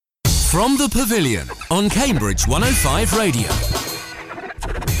From the Pavilion on Cambridge 105 Radio.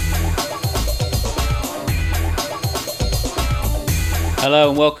 Hello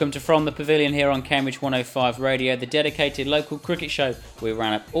and welcome to From the Pavilion here on Cambridge 105 Radio, the dedicated local cricket show where we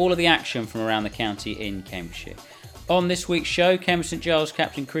round up all of the action from around the county in Cambridgeshire. On this week's show, Cambridge St Giles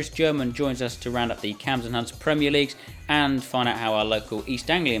captain Chris German joins us to round up the Camden Hunts Premier Leagues and find out how our local East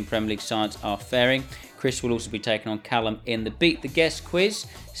Anglian Premier League sides are faring. Chris will also be taking on Callum in the Beat the Guest quiz.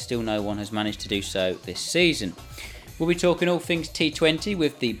 Still no one has managed to do so this season. We'll be talking all things T20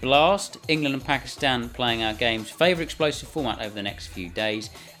 with the Blast, England and Pakistan playing our game's favourite explosive format over the next few days,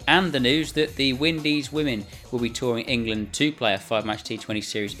 and the news that the Windies women will be touring England to play a 5-match T20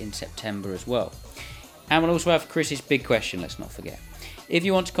 series in September as well. And we'll also have Chris's big question, let's not forget. If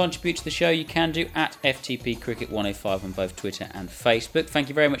you want to contribute to the show, you can do at FTP Cricket 105 on both Twitter and Facebook. Thank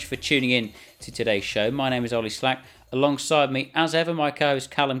you very much for tuning in to today's show. My name is Ollie Slack. Alongside me, as ever, my co-host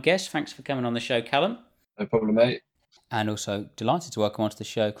Callum Guest. Thanks for coming on the show, Callum. No problem, mate. And also delighted to welcome onto the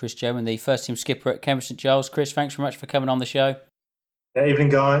show Chris German, the first team skipper at Cambridge St Giles. Chris, thanks very much for coming on the show. Yeah, evening,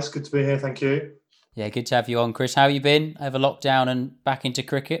 guys. Good to be here. Thank you. Yeah, good to have you on, Chris. How have you been over lockdown and back into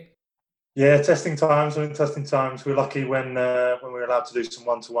cricket? Yeah, testing times. We're lucky when we were allowed to do some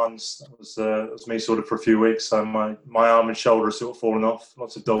one-to-ones. That was me sort of for a few weeks. So my arm and shoulder are sort of falling off.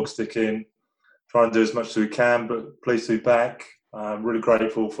 Lots of dog sticking. Try and do as much as we can, but pleased to be back. I'm really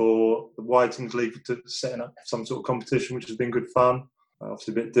grateful for the Whitings League for setting up some sort of competition, which has been good fun.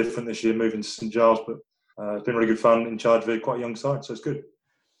 Obviously a bit different this year, moving to St Giles, but it's been really good fun in charge of a quite young side, so it's good.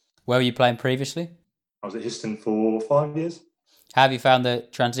 Where were you playing previously? I was at Histon for 5 years. How have you found the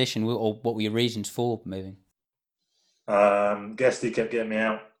transition, or what were your reasons for moving? Guesty kept getting me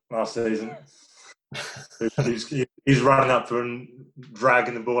out last season. He's running up and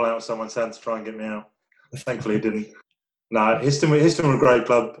dragging the ball out of someone's hand to try and get me out. Thankfully, he didn't. No, Histon were a great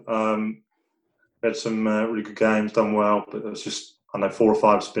club. We had some really good games, done well, but there was just, 4 or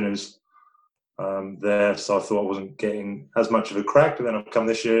 5 spinners there, so I thought I wasn't getting as much of a crack. But then I've come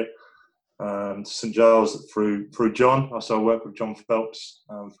this year to St Giles through John. So I worked with John Phelps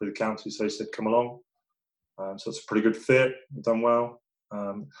through the county, so he said come along. So it's a pretty good fit. I've done well.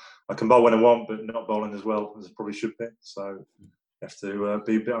 I can bowl when I want, but not bowling as well as I probably should be. So you have to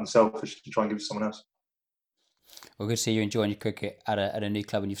be a bit unselfish to try and give it to someone else. Well, good to see you enjoying your cricket at a new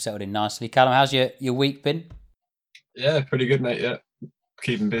club and you've settled in nicely. Callum, how's your week been? Yeah, pretty good, mate. Yeah,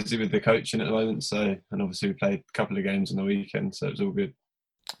 keeping busy with the coaching at the moment. So, and obviously we played a couple of games on the weekend, so it was all good.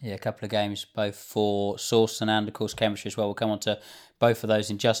 Yeah, a couple of games, both for Sawston and, of course, Cambridge as well. We'll come on to both of those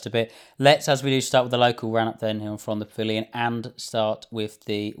in just a bit. Let's, as we do, start with the local round-up then here from the Pavilion and start with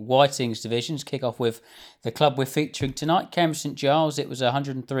the Whitings divisions. Kick off with the club we're featuring tonight, Cambridge St Giles. It was a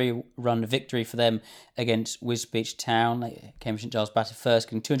 103-run victory for them against Wisbech Town. Cambridge St Giles batted first,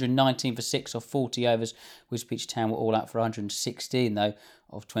 getting 219 for 6 off 40 overs. Wisbech Town were all out for 116, though,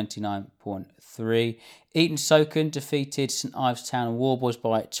 of 29.3. Eton Soken defeated St Ives Town and Warboys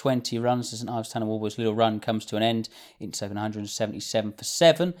by 20 runs. The St Ives Town and Warboys' little run comes to an end. Eton Soken 177 for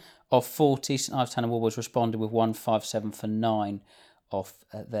 7 off 40. St Ives Town and Warboys responded with 157 for 9 off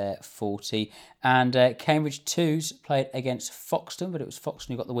their 40. And Cambridge Twos played against Foxton, but it was Foxton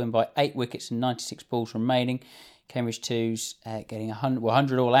who got the win by 8 wickets and 96 balls remaining. Cambridge Twos getting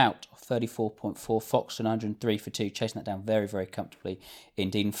 100 all out, 34.4. Foxton 103 for 2, chasing that down very, very comfortably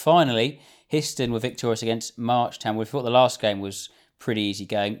indeed. And finally, Histon were victorious against Marchtown. We thought the last game was pretty easy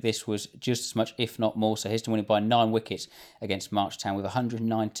going. This was just as much, if not more. So Histon winning by 9 wickets against Marchtown with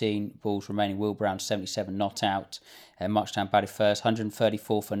 119 balls remaining. Will Brown 77 not out. Marchtown batted first,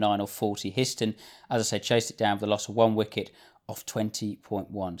 134 for 9 or 40. Histon, as I said, chased it down with a loss of 1 wicket off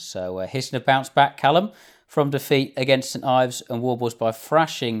 20.1. So Histon have bounced back, Callum, from defeat against St Ives and Warboys by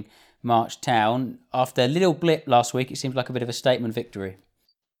thrashing Marchtown. After a little blip last week, it seems like a bit of a statement victory.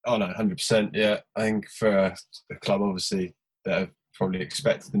 Oh no, 100%. Yeah, I think for a club obviously that have probably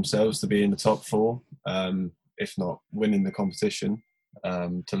expected themselves to be in the top 4, if not winning the competition.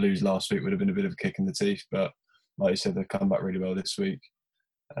 To lose last week would have been a bit of a kick in the teeth, but like you said, they've come back really well this week.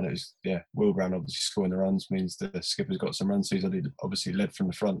 And it was, Will Brown obviously scoring the runs means the skipper's got some runs, so he's obviously led from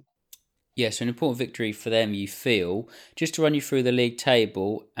the front. Yeah, so an important victory for them, you feel. Just to run you through the league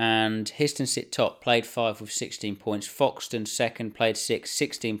table, and Histon sit top, played 5 with 16 points. Foxton second, played 6,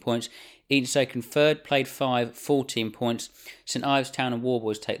 16 points. Eton Soken third, played 5, 14 points. St Ives Town and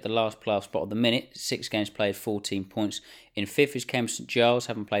Warboys take the last playoff spot of the minute, 6 games played, 14 points. In 5th is Cambridge St Giles,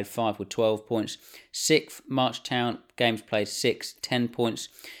 having played 5 with 12 points. 6th, Marchtown, games played 6, 10 points.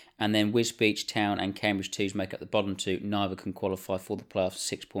 And then Wisbech Town and Cambridge Twos make up the bottom 2. Neither can qualify for the playoffs,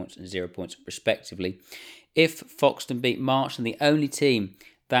 6 points and 0 points respectively. If Foxton beat Marchton, the only team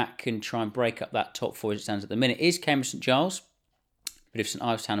that can try and break up that top four as it stands at the minute is Cambridge St Giles. But if St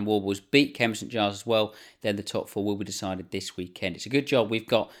Ives Town and Warboys beat Cambridge St Giles as well, then the top four will be decided this weekend. It's a good job we've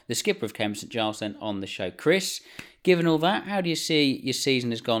got the skipper of Cambridge St Giles then on the show. Chris, given all that, how do you see your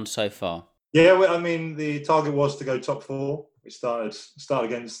season has gone so far? Yeah, well, I mean, the target was to go top four. We started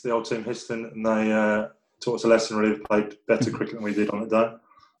against the old team Histon, and they taught us a lesson, really. They played better cricket than we did on the day.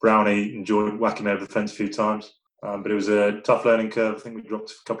 Brownie enjoyed whacking me over the fence a few times. But it was a tough learning curve. I think we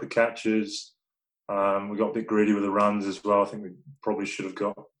dropped a couple of catches. We got a bit greedy with the runs as well. I think we probably should have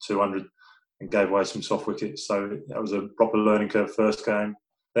got 200 and gave away some soft wickets. So that was a proper learning curve first game.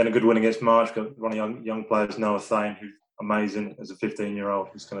 Then a good win against March. Got one of young players, Noah Thane, who's amazing as a 15-year-old.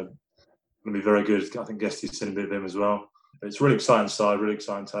 He's going to be very good. I think Guesty's seen a bit of him as well. But it's a really exciting side, really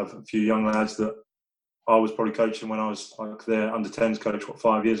exciting to have a few young lads that I was probably coaching when I was like their under-10s coach,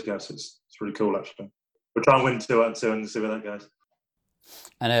 5 years ago. So it's really cool, actually. We'll try and win 2 out of 2 and see where that goes.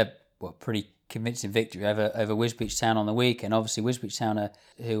 And a pretty convincing victory over Wisbech Town on the week, and obviously Wisbech Town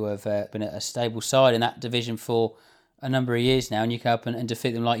who have been a stable side in that division for a number of years now, and you come up and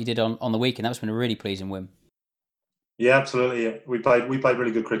defeat them like you did on the weekend. That's been a really pleasing win. Yeah, absolutely. Yeah. We played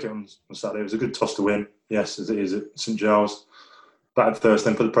really good cricket on Saturday. It was a good toss to win, yes, as it is at St Giles. Batted first,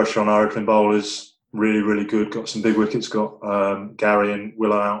 then put the pressure on our opening bowlers. Really, really good. Got some big wickets. Got Gary and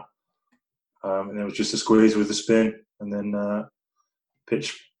Willow out, and it was just a squeeze with the spin, and then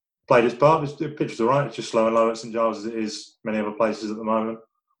pitch played its part. The pitch was all right. It's just slow and low at St Giles as it is many other places at the moment.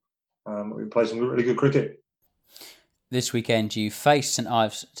 We played some really good cricket. This weekend you faced St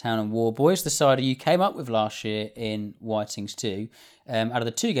Ives Town and Warboys, the side you came up with last year in Whitings too. Out of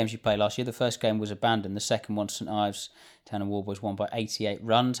the 2 games you played last year, the first game was abandoned. The second one, St Ives Town and Warboys won by 88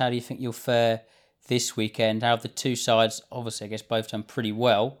 runs. How do you think you'll fare this weekend? How have the 2 sides, obviously I guess both done pretty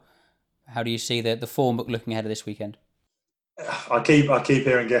well. How do you see the form book looking ahead of this weekend? I keep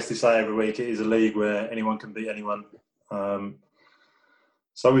hearing Guesty say every week it is a league where anyone can beat anyone.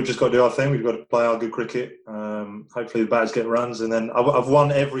 So we've just got to do our thing. We've got to play our good cricket. Hopefully the batters get runs, and then I've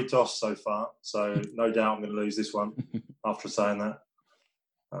won every toss so far. So no doubt I'm going to lose this one after saying that.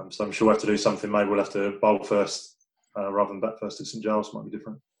 So I'm sure we'll have to do something. Maybe we'll have to bowl first rather than bat first at St Giles. Might be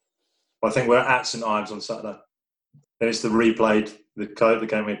different. But I think we're at St Ives on Saturday. Then it's the replayed the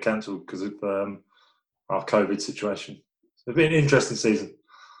game we had cancelled because of our COVID situation. It's been an interesting season.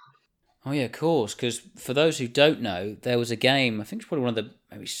 Oh yeah, of course. Because for those who don't know, there was a game. I think it's probably one of the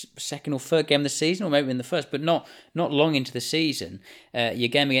maybe second or third game of the season, or maybe in the first, but not long into the season. Your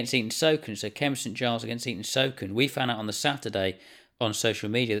game against Eton Soken, so Cambridge St Giles against Eton Soken. We found out on the Saturday on social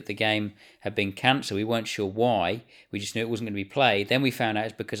media that the game had been cancelled. We weren't sure why. We just knew it wasn't going to be played. Then we found out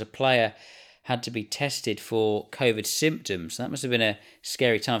it's because a player had to be tested for COVID symptoms. That must have been a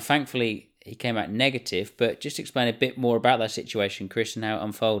scary time. Thankfully, he came out negative. But just explain a bit more about that situation, Chris, and how it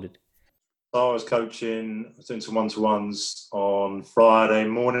unfolded. I was coaching, doing some one-to-ones on Friday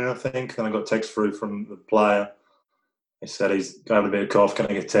morning, I think, and I got a text through from the player. He said he's got a bit of cough, can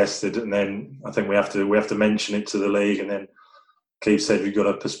I get tested? And then I think we have to mention it to the league, and then Keith said we've got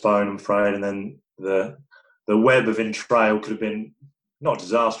to postpone, I'm afraid. And then the web of entrail could have been not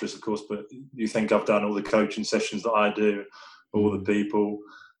disastrous, of course, but you think I've done all the coaching sessions that I do, all the people.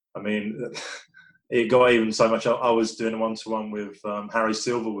 I mean, it got even so much. I was doing a one-to-one with Harry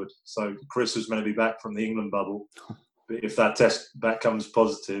Silverwood. So Chris was meant to be back from the England bubble. But if that test back comes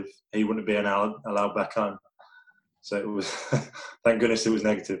positive, he wouldn't be allowed back home. So it was, thank goodness it was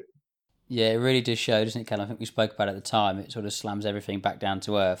negative. Yeah, it really does show, doesn't it, Cal? I think we spoke about it at the time. It sort of slams everything back down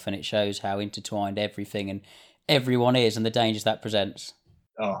to earth, and it shows how intertwined everything and everyone is and the dangers that presents.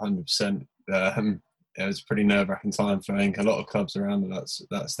 Oh, 100%. It was a pretty nerve-wracking time for, I think, a lot of clubs around at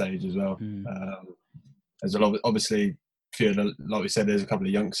that stage as well. There's a lot, obviously, like we said, there's a couple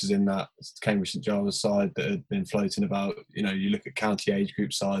of youngsters in that Cambridge St Giles side that had been floating about. You know, you look at county age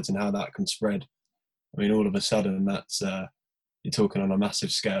group sides and how that can spread. I mean, all of a sudden, that's you're talking on a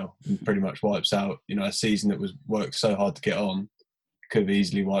massive scale and pretty much wipes out, you know, a season that was worked so hard to get on, could have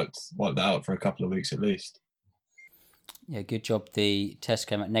easily wiped that out for a couple of weeks at least. Yeah, good job. The test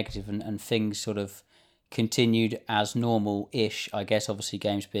came out negative and things sort of continued as normal-ish, I guess, obviously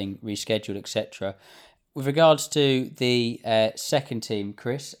games being rescheduled, etc. With regards to the second team,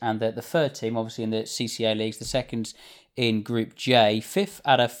 Chris, and the third team, obviously in the CCA leagues, the second's in Group J, 5th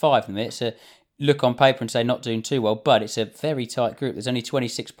out of 5 of them. It's a look on paper and say not doing too well, but it's a very tight group. There's only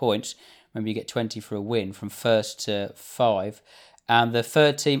 26 points. Remember, you get 20 for a win from 1st to 5. And the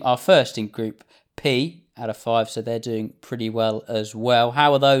third team are first in Group P out of 5, so they're doing pretty well as well.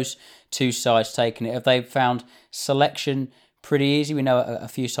 How are those two sides taking it? Have they found selection pretty easy? We know a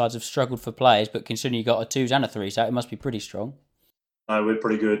few sides have struggled for players, but considering you got a 2s and a 3s out, it must be pretty strong. No, we're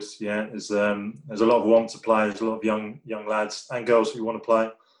pretty good. Yeah, there's a lot of want to play. There's a lot of young lads and girls who want to play.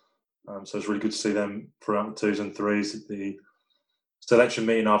 So it's really good to see them throughout the 2s and 3s. The selection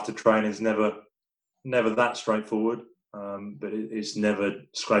meeting after training is never that straightforward, but it's never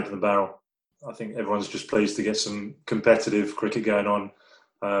scraping the barrel. I think everyone's just pleased to get some competitive cricket going on.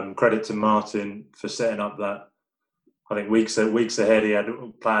 Credit to Martin for setting up that. I think weeks ahead he had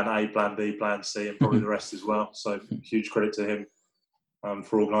plan A, plan B, plan C, and probably the rest as well. So huge credit to him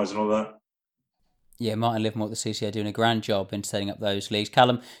for organising all that. Yeah, Martin Livermore at the CCA doing a grand job in setting up those leagues.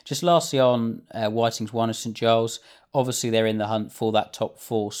 Callum, just lastly on Whiting's 1 and St Giles, obviously they're in the hunt for that top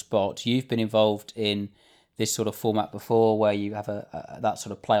 4 spot. You've been involved in this sort of format before where you have that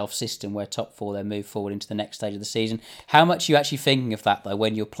sort of playoff system where top 4 then move forward into the next stage of the season. How much are you actually thinking of that though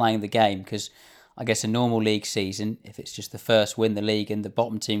when you're playing the game? Because I guess a normal league season, if it's just the first win the league and the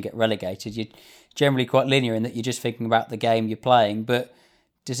bottom team get relegated, you're generally quite linear in that you're just thinking about the game you're playing. But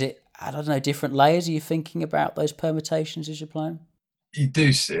does it, I don't know, different layers? Are you thinking about those permutations as you're playing? You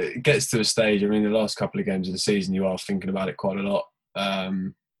do. It gets to a stage. I mean, the last couple of games of the season, you are thinking about it quite a lot.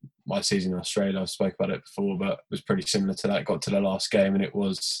 My season in Australia, I spoke about it before, but it was pretty similar to that. Got to the last game and it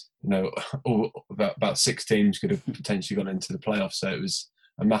was, about 6 teams could have potentially got into the playoffs. So it was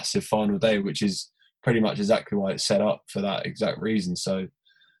a massive final day, which is pretty much exactly why it's set up for that exact reason. So,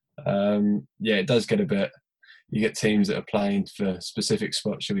 it does get a bit. You get teams that are playing for specific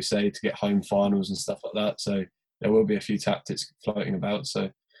spots, shall we say, to get home finals and stuff like that. So there will be a few tactics floating about. So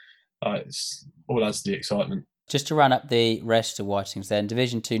it's all adds to the excitement. Just to round up the rest of Whiting's then,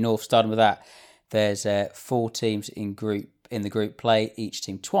 Division 2 North, starting with that, there's 4 teams in the group play, each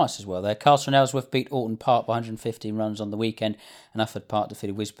team twice as well. There, Castle and Ellsworth beat Alton Park by 115 runs on the weekend, and Ufford Park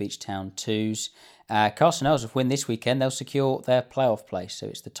defeated Wisbech Town 2s. Castle and Ellsworth win this weekend, they'll secure their playoff place. So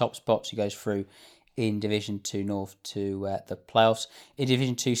it's the top spots who goes through in Division 2 North to the playoffs. In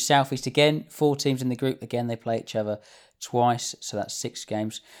Division 2 South East, again, 4 teams in the group. Again, they play each other twice, so that's 6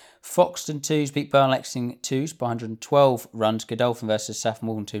 games. Foxton 2s beat Burn Lexington 2s by 112 runs. Godolphin versus Saffron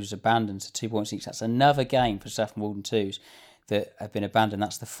Walden 2s abandoned, so 2 points each. That's another game for Saffron Walden 2s that have been abandoned.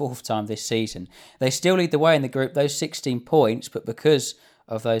 That's the 4th time this season. They still lead the way in the group, those 16 points, but because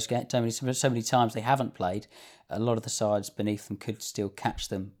of those so many times they haven't played, a lot of the sides beneath them could still catch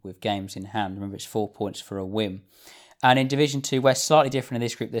them with games in hand. Remember, it's 4 points for a win. And in Division 2 West, slightly different in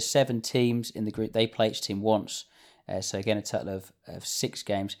this group. There's 7 teams in the group. They play each team once. So again, a total of 6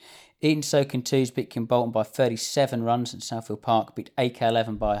 games. Eton Soken 2s beat Kimbolton by 37 runs, and Southfield Park beat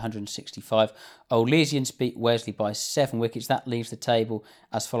AK11 by 165. Old Lesians beat Wesley by 7 wickets. That leaves the table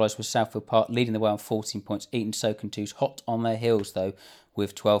as follows, with Southfield Park leading the way on 14 points. Eton Soken 2s hot on their heels though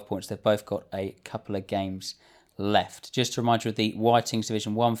with 12 points. They've both got a couple of games left. Just to remind you of the Whiting's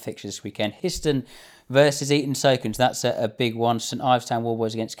Division 1 fixture this weekend. Histon versus Eton Sokens. That's a big one. St Ives Town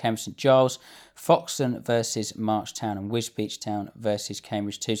Warboys against Cambridge St Giles. Foxton versus March Town, and Wisbech Town versus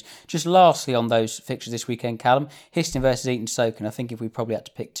Cambridge 2s. Just lastly on those fixtures this weekend, Callum, Histon versus Eton Soken. I think if we probably had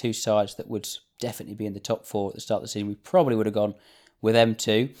to pick 2 sides that would definitely be in the top 4 at the start of the season, we probably would have gone with them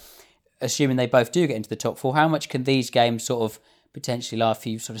 2. Assuming they both do get into the top 4, how much can these games sort of potentially lie a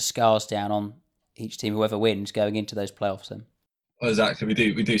few sort of scars down on each team, whoever wins, going into those playoffs then? Well, exactly.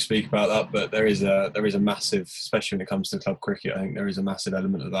 We do speak about that, but there is a massive, especially when it comes to club cricket, I think there is a massive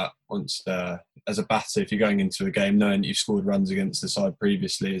element of that. Once as a batter, if you're going into a game knowing that you've scored runs against the side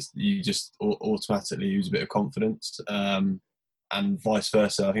previously, you just automatically use a bit of confidence, and vice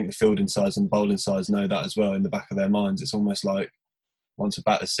versa. I think the fielding sides and bowling sides know that as well in the back of their minds. It's almost like once a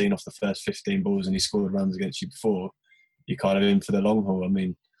batter's seen off the first 15 balls and he scored runs against you before, you're kind of in for the long haul. I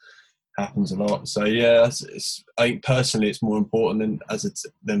mean, happens a lot. So yeah, I think personally it's more important than as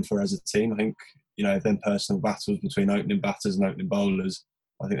a team. I think, them personal battles between opening batters and opening bowlers,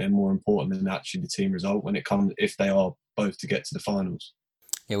 I think they're more important than actually the team result when it comes, if they are both to get to the finals.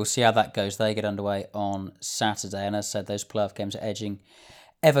 Yeah, we'll see how that goes. They get underway on Saturday, and as I said, those playoff games are edging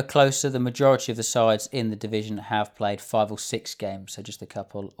ever closer. The majority of the sides in the division have played 5 or 6 games, so just a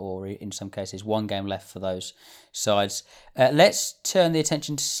couple, or in some cases 1 game left for those sides. Let's turn the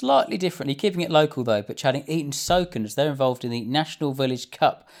attention slightly differently, keeping it local though, but chatting Eton Sokens. They're involved in the National Village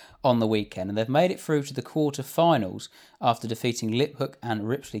Cup on the weekend, and they've made it through to the quarter-finals after defeating Liphook and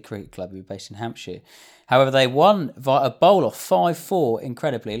Ripsley Cricket Club, who are based in Hampshire. However, they won via a bowl-off 5-4,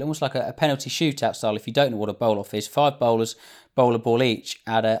 incredibly, almost like a penalty shootout style. If you don't know what a bowl-off is, 5 bowlers bowl a ball each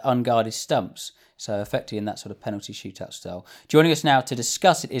at unguarded stumps, so effectively in that sort of penalty shootout style. Joining us now to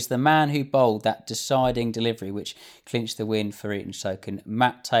discuss it is the man who bowled that deciding delivery, which clinched the win for Eton Soken,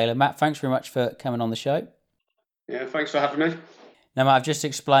 Matt Taylor. Matt, thanks very much for coming on the show. Yeah, thanks for having me. Now, Matt, I've just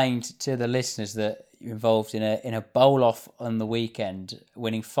explained to the listeners that you're involved in a bowl off on the weekend,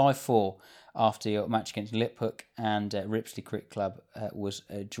 winning 5-4 after your match against Liphook and Ripsley Cricket Club was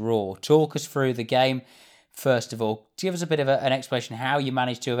a draw. Talk us through the game. First of all, give us a bit of an explanation how you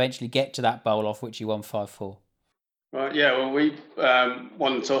managed to eventually get to that bowl off, which you won 5-4. Right, yeah, well, we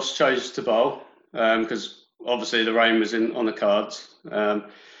won the toss, chose to bowl because obviously the rain was on the cards.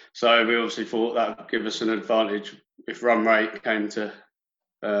 So we obviously thought that would give us an advantage if run rate came to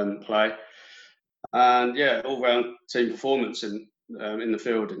play. And yeah, all-round team performance in the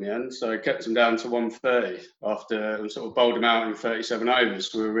field in the end. So it kept them down to 130 after we sort of bowled them out in 37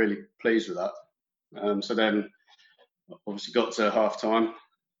 overs. We were really pleased with that. So then obviously got to half-time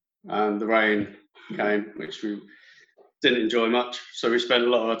and the rain came, which we didn't enjoy much. So we spent a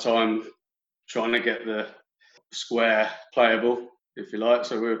lot of our time trying to get the square playable, if you like.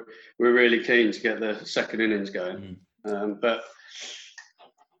 So we're really keen to get the second innings going. But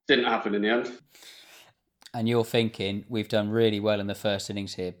didn't happen in the end. And you're thinking, we've done really well in the first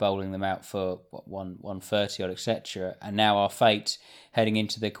innings here, bowling them out for 130 odd, etc. And now our fate heading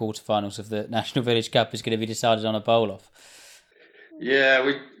into the quarterfinals of the National Village Cup is going to be decided on a bowl off. Yeah,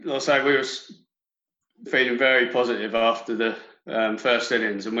 we were feeling very positive after the first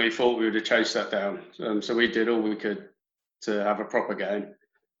innings, and we thought we would have chased that down. So we did all we could to have a proper game.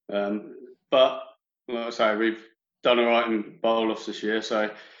 But like I say, we've done all right in bowl offs this year, so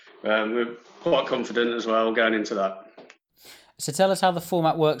we're quite confident as well going into that. So tell us how the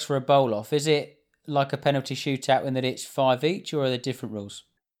format works for a bowl off. Is it like a penalty shootout in that it's 5 each, or are there different rules?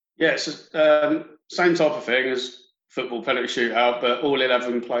 Yeah, it's same type of thing as football penalty shootout, but all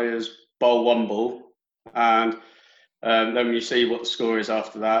 11 players bowl one ball, and then you see what the score is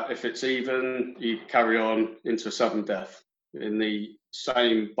after that. If it's even, you carry on into a sudden death in the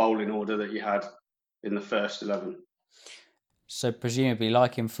same bowling order that you had in the first 11. So presumably,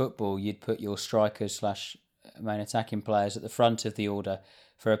 like in football, you'd put your strikers / main attacking players at the front of the order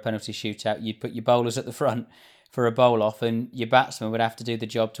for a penalty shootout. You'd put your bowlers at the front for a bowl off, and your batsman would have to do the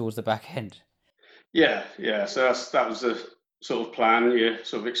job towards the back end. Yeah. So that was the sort of plan. Your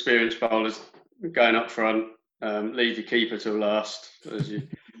sort of experienced bowlers going up front, leave your keeper till last, as you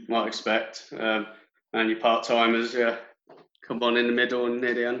might expect, and your part-timers, come on in the middle and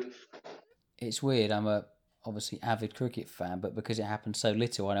near the end. It's weird. I'm a obviously avid cricket fan, but because it happened so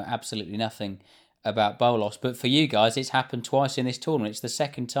little, I know absolutely nothing about bowl offs. But for you guys, it's happened twice in this tournament. It's the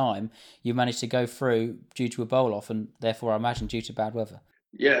second time you managed to go through due to a bowl off, and therefore I imagine due to bad weather.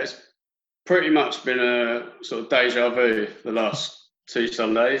 Yeah, it's pretty much been a sort of deja vu the last 2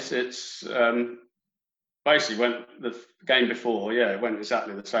 Sundays. It's basically went the game before, it went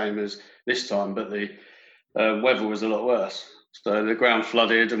exactly the same as this time, but the weather was a lot worse. So the ground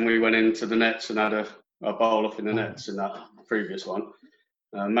flooded and we went into the nets and had a bowl off in the nets in that previous one.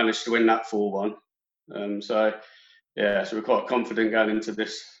 Managed to win that 4-1. So we're quite confident going into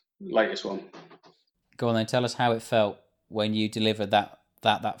this latest one. Go on then, tell us how it felt when you delivered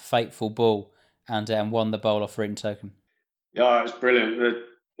that fateful ball and won the bowl off written token. Yeah, it was brilliant.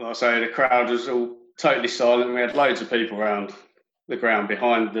 Like I say, the crowd was all totally silent. We had loads of people around the ground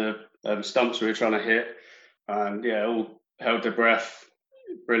behind the stumps we were trying to hit, and all held their breath.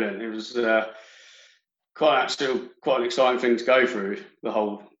 Brilliant. It was quite an exciting thing to go through the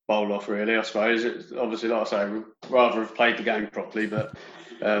whole bowl off, really. I suppose it's obviously, like I say, we'd rather have played the game properly, but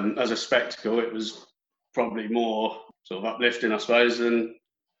as a spectacle, it was probably more sort of uplifting, I suppose, than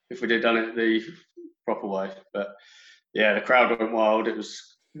if we did done it the proper way. But the crowd went wild. It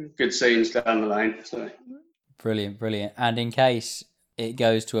was good scenes down the lane. So brilliant. And in case it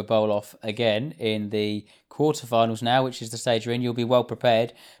goes to a bowl off again in the quarterfinals now, which is the stage you're in, you'll be well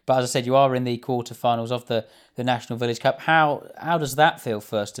prepared. But as I said, you are in the quarterfinals of the National Village Cup. How does that feel,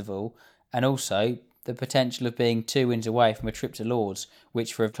 first of all? And also the potential of being 2 wins away from a trip to Lords,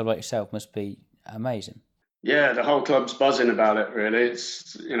 which for a club like yourself must be amazing. Yeah, the whole club's buzzing about it, really.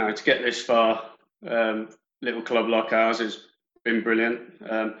 It's, to get this far, little club like ours has been brilliant.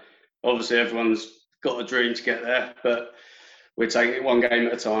 Obviously, everyone's got a dream to get there, but we're taking it one game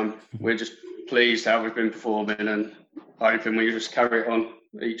at a time. We're just pleased how we've been performing and hoping we just carry it on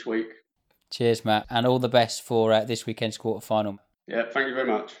each week. Cheers, Matt, and all the best for this weekend's quarter-final. Yeah, thank you very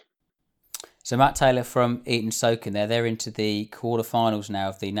much. So Matt Taylor from Eton Soken there. They're into the quarter-finals now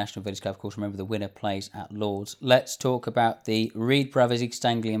of the National Village Cup. Of course, remember the winner plays at Lords. Let's talk about the Reed Brothers East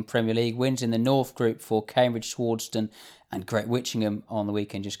Anglian Premier League. Wins in the North Group for Cambridge, Swardston and Great Witchingham on the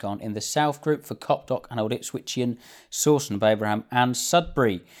weekend just gone. In the South Group for Copdock and Old Ipswichian, Sawston, Abraham and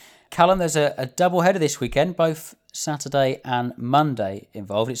Sudbury. Callum, there's a double header this weekend, both Saturday and Monday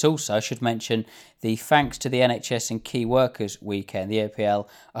involved. It's also, I should mention, the Thanks to the NHS and Key Workers weekend. The APL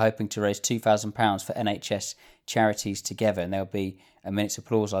are hoping to raise £2,000 for NHS charities together, and there'll be a minute's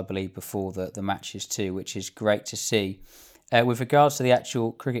applause, I believe, before the matches too, which is great to see. With regards to the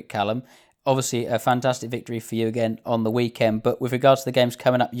actual cricket, Callum, obviously a fantastic victory for you again on the weekend, but with regards to the games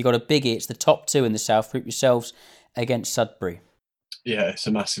coming up, you've got a biggie. It's the top two in the South Group, yourselves against Sudbury. Yeah, it's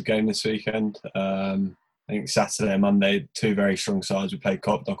a massive game this weekend. I think Saturday and Monday, two very strong sides. We played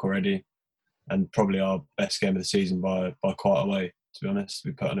Copdock already, and probably our best game of the season by quite a way, to be honest.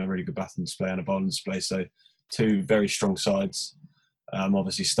 We put on a really good batting display and a bowling display, so two very strong sides.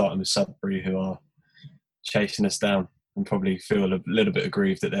 Obviously starting with Sudbury, who are chasing us down and probably feel a little bit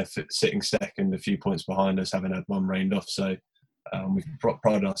aggrieved that they're sitting second, a few points behind us, having had one rained off. So we've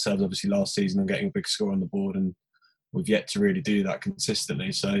prided ourselves, obviously, last season on getting a big score on the board, and we've yet to really do that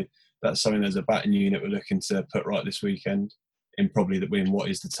consistently. So that's something as a batting unit we're looking to put right this weekend in probably the win what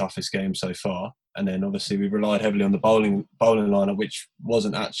is the toughest game so far. And then obviously we relied heavily on the bowling lineup, which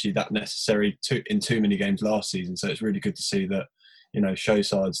wasn't actually that necessary in too many games last season. So it's really good to see that, show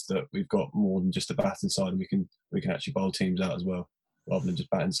sides that we've got more than just a batting side, and we can actually bowl teams out as well, rather than just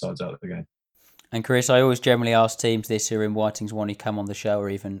batting sides out of the game. And Chris, I always generally ask teams this who are in Whitings 1 who come on the show, or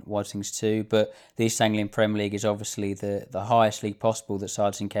even Whitings 2, but the East Anglian Premier League is obviously the highest league possible that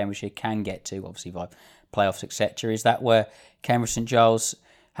sides in Cambridgeshire can get to, obviously by playoffs, etc. Is that where Cambridge St Giles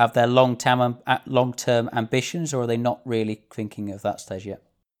have their long-term ambitions, or are they not really thinking of that stage yet?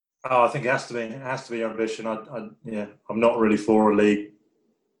 Oh, I think it has to be. It has to be ambition. I'm not really for a league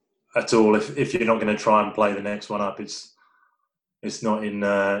at all. If you're not going to try and play the next one up, it's not in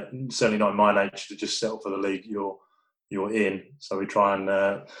certainly not in my nature to just settle for the league you're in. So we try and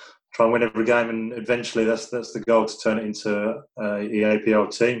win every game, and eventually that's the goal, to turn it into a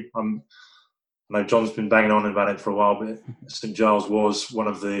EAPL team. I know John's been banging on about it for a while, but St Giles was one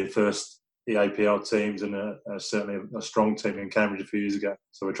of the first EAPL teams, and certainly a strong team in Cambridge a few years ago.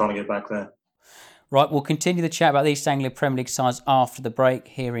 So we're trying to get back there. Right, we'll continue the chat about the East Anglia Premier League sides after the break,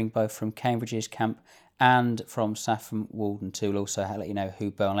 hearing both from Cambridge's camp and from Saffron Walden too. We'll also let you know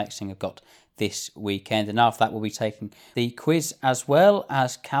who Burnley Exing have got this weekend. And after that, we'll be taking the quiz, as well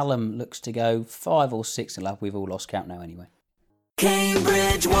as Callum looks to go 5 or 6 in love. We've all lost count now anyway.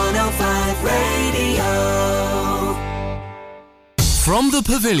 Cambridge 105 Radio. From the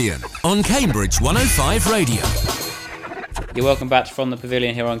Pavilion on Cambridge 105 Radio. You're welcome back to From the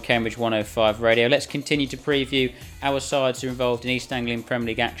Pavilion here on Cambridge 105 Radio. Let's continue to preview our sides who are involved in East Anglian Premier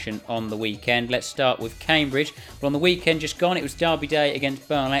League action on the weekend. Let's start with Cambridge. Well, on the weekend just gone, it was Derby Day against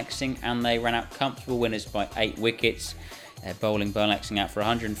Burnley Exing, and they ran out comfortable winners by 8 wickets. Bowling Burnley Exing out for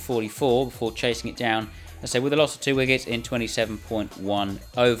 144 before chasing it down, I say, with a loss of 2 wickets in 27.1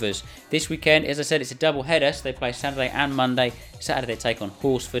 overs. This weekend, as I said, it's a double header, so they play Saturday and Monday. Saturday they take on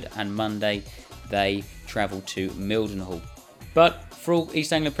Horsford, and Monday they travel to Mildenhall. But for all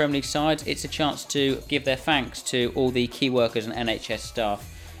East Anglian Premier League sides, it's a chance to give their thanks to all the key workers and NHS staff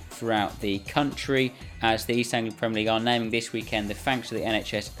throughout the country, as the East Anglian Premier League are naming this weekend the Thanks to the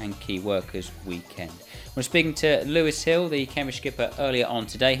NHS and Key Workers Weekend. We're speaking to Lewis Hill, the Cambridge skipper, earlier on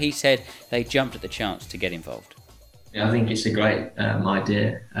today. He said they jumped at the chance to get involved. Yeah, I think it's a great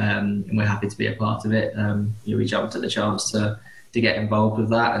idea, and we're happy to be a part of it. We jumped at the chance to get involved with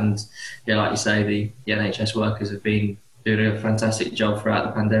that, and like you say, the NHS workers have been doing a fantastic job throughout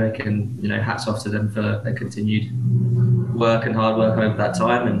the pandemic, and hats off to them for their continued work and hard work over that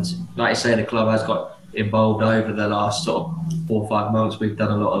time. And like you say, the club has got involved over the last sort of 4 or 5 months. We've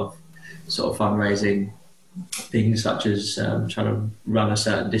done a lot of sort of fundraising things, such as trying to run a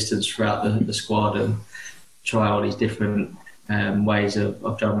certain distance throughout the squad and try all these different ways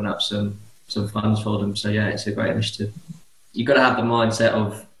of drumming up some funds for them. So yeah, it's a great initiative. You've got to have the mindset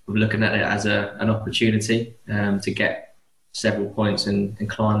of looking at it as an opportunity to get several points and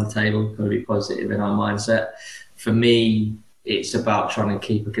climb the table. Got to be positive in our mindset. For me, it's about trying to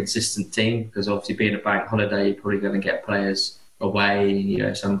keep a consistent team, because obviously being a bank holiday, you're probably going to get players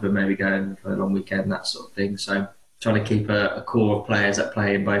away. Some of them maybe going for a long weekend, that sort of thing. So trying to keep a core of players that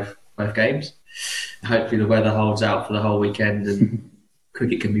play in both games. Hopefully the weather holds out for the whole weekend and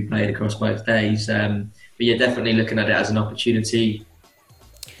cricket can be played across both days. But yeah, definitely looking at it as an opportunity.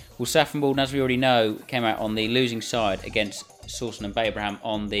 Well, Saffron Walden, as we already know, came out on the losing side against Sawston and Babraham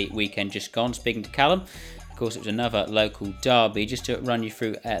on the weekend just gone. Speaking to Callum, of course, it was another local derby. Just to run you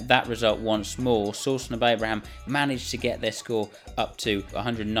through that result once more, Sawston and Babraham managed to get their score up to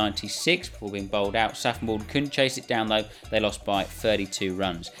 196 before being bowled out. Saffron Walden couldn't chase it down though. They lost by 32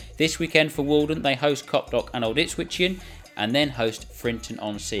 runs. This weekend for Walden, they host Copdock and Old Ipswichian, and then host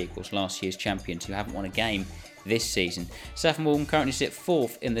Frinton-on-Sea, of course, last year's champions, who haven't won a game this season. Saffron Walden currently sit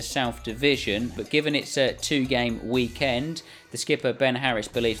 4th in the South Division, but given its 2-game weekend, the skipper Ben Harris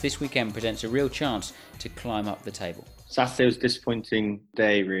believes this weekend presents a real chance to climb up the table. Saturday was a disappointing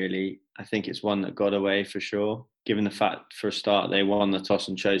day, really. I think it's one that got away for sure. Given the fact, for a start, they won the toss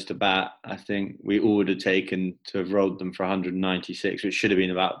and chose to bat, I think we all would have taken to have rolled them for 196, which should have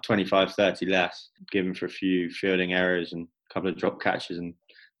been about 25, 30 less, given for a few fielding errors and a couple of drop catches and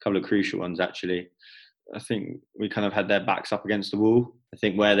a couple of crucial ones, actually. I think we kind of had their backs up against the wall. I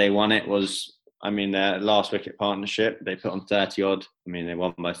think where they won it was, their last wicket partnership, they put on 30 odd. They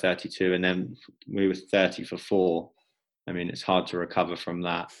won by 32, and then we were 30 for 4. It's hard to recover from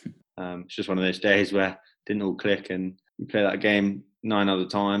that. It's just one of those days where it didn't all click, and we play that game 9 other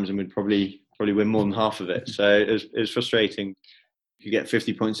times and we'd probably win more than half of it. So it was frustrating. You could get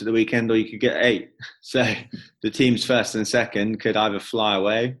 50 points at the weekend, or you could get 8. So the teams first and second could either fly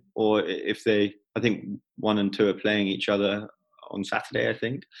away, or if I think 1 and 2 are playing each other on Saturday, I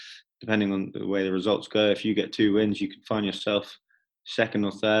think, depending on the way the results go. If you get 2 wins, you can find yourself second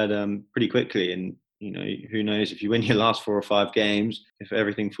or third pretty quickly. And who knows, if you win your last 4 or 5 games, if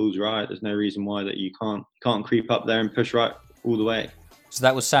everything falls right, there's no reason why that you can't creep up there and push right all the way. So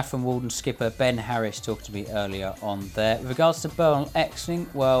that was Saffron Walden skipper Ben Harris talking to me earlier on there. With regards to Burnell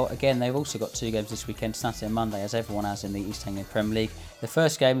Exling, well, again, they've also got 2 games this weekend, Saturday and Monday, as everyone has in the East Anglia Premier League. The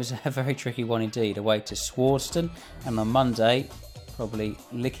first game is a very tricky one indeed, away to Swanston, and on Monday, probably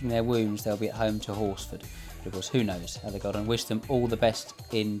licking their wounds, they'll be at home to Horsford. But of course, who knows how they got on. Wish them all the best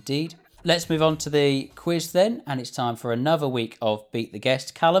indeed. Let's move on to the quiz then, and it's time for another week of Beat the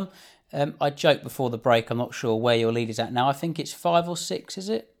Guest. Callum, I joked before the break, I'm not sure where your lead is at now. I think it's 5 or 6, is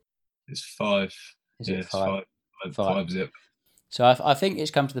it? It's 5. Is it 5? 5 zip. So I think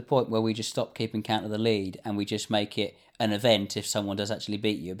it's come to the point where we just stop keeping count of the lead and we just make it an event if someone does actually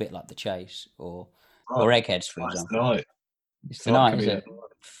beat you, a bit like the Chase or Eggheads, for example. Tonight. It's tonight, is it?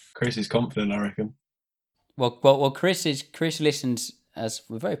 Chris is confident, I reckon. Well, Chris listens, as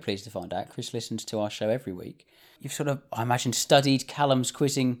we're very pleased to find out, Chris listens to our show every week. You've sort of, I imagine, studied Callum's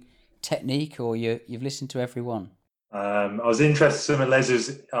quizzing technique, or you've listened to every one? I was interested in some of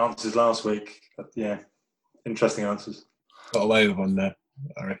Les's answers last week. But yeah, interesting answers. Got away with one there,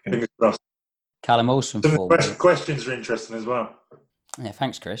 I reckon. Fingers crossed. Callum Olsen. Some of the questions are interesting as well. Yeah,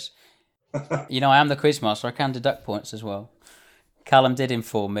 thanks, Chris. I am the quizmaster. I can deduct points as well. Callum did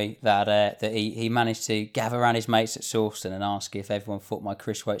inform me that he managed to gather around his mates at Sawston and ask if everyone thought my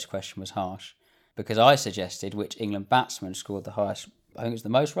Chris Wokes question was harsh, because I suggested which England batsman scored the highest, I think it was the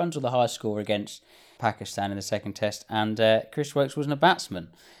most runs or the highest score against Pakistan in the second test, and Chris Wokes wasn't a batsman.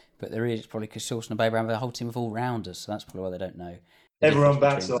 But there is, probably because Sawston and Baber have a whole team of all-rounders, so that's probably why they don't know. Everyone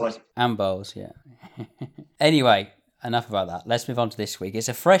bats and bowls, yeah. Anyway, enough about that. Let's move on to this week. It's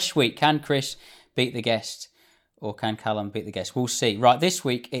a fresh week. Can Chris beat the guest, or can Callum beat the guest? We'll see. Right, this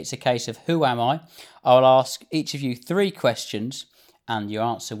week it's a case of who am I? I'll ask each of you 3 questions, and your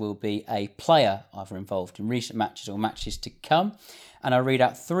answer will be a player either involved in recent matches or matches to come. And I'll read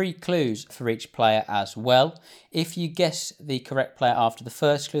out 3 clues for each player as well. If you guess the correct player after the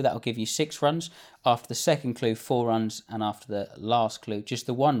first clue, that will give you 6 runs. After the second clue, 4 runs. And after the last clue, just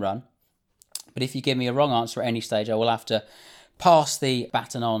the 1 run. But if you give me a wrong answer at any stage, I will have to pass the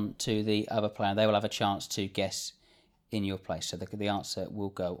baton on to the other player. They will have a chance to guess in your place. So the answer will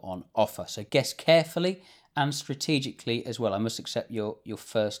go on offer. So guess carefully and strategically as well. I must accept your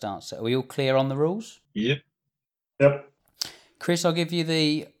first answer. Are we all clear on the rules? Yep. Chris, I'll give you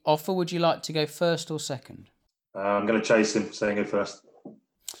the offer. Would you like to go first or second? I'm going to chase him, saying go first.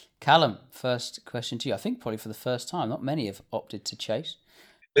 Callum, first question to you. I think probably for the first time. Not many have opted to chase.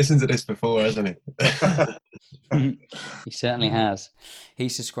 Listened to this before, hasn't he? He certainly has.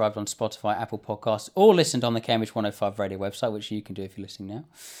 He's subscribed on Spotify, Apple Podcasts, or listened on the Cambridge 105 Radio website, which you can do if you're listening now.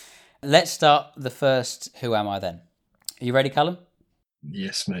 Let's start the first Who Am I then? Are you ready, Callum?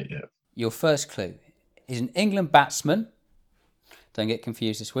 Yes, mate, yeah. Your first clue is an England batsman, don't get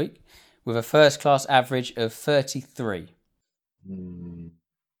confused this week, with a first-class average of 33. You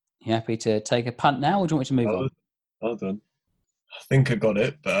happy to take a punt now, or do you want me to move on? Well done. I think I got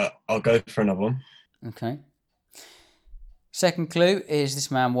it, but I'll go for another one. Okay. Second clue is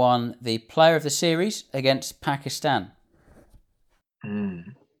this man won the Player of the Series against Pakistan.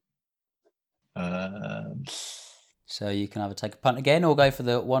 So you can either take a punt again or go for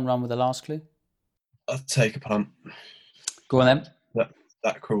the 1 run with the last clue. I'll take a punt. Go on then.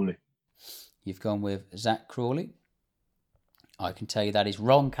 Zach Crawley. You've gone with Zach Crawley. I can tell you that is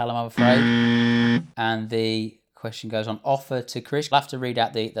wrong, Callum, I'm afraid. And the question goes on offer to Chris. I'll have to read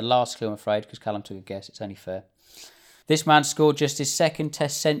out the last clue, I'm afraid, because Callum took a guess. It's only fair. This man scored just his second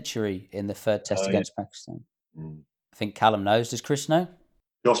test century in the third test against Pakistan. I think Callum knows. Does Chris know?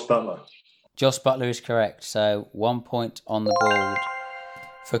 Josh Butler. Josh Butler is correct. So 1 point on the board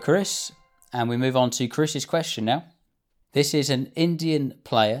for Chris. And we move on to Chris's question now. This is an Indian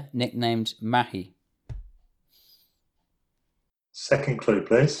player nicknamed Mahi. Second clue,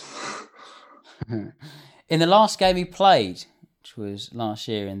 please. In the last game he played, which was last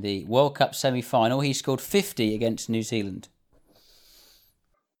year in the World Cup semi-final, he scored 50 against New Zealand.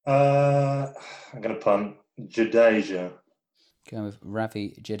 I'm going to punt. Jadeja. Going with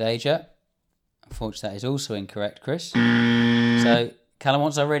Ravi Jadeja. Unfortunately, that is also incorrect, Chris. So, Callum,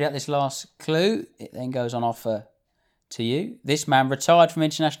 once I read out this last clue, it then goes on offer to you. This man retired from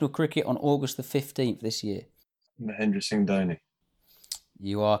international cricket on August the 15th this year. Mahendra Singh Dhoni.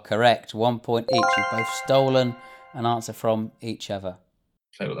 You are correct. 1 point each. You've both stolen an answer from each other.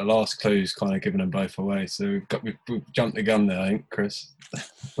 So the last clue's kind of given them both away. So we've jumped the gun there, I think, Chris.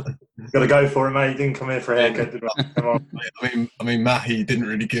 Got to go for it, mate. You didn't come here for a haircut, did you? Come on. I mean, Mahi didn't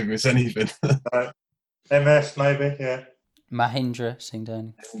really give us anything. MS, maybe, yeah. Mahendra Singh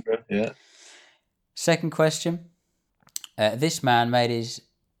Dhoni. Yeah. Second question. This man made his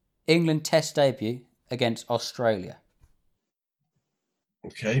England Test debut against Australia.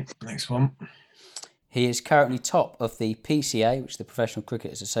 Okay, next one. He is currently top of the PCA, which is the Professional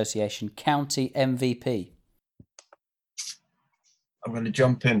Cricketers Association, County MVP. I'm going to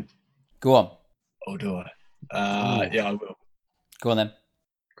jump in. Go on. Oh, do I? Yeah, I will. Go on then.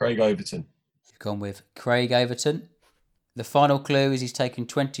 Craig Overton. You've gone with Craig Overton. The final clue is he's taken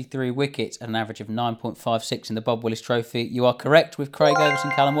 23 wickets at an average of 9.56 in the Bob Willis Trophy. You are correct with Craig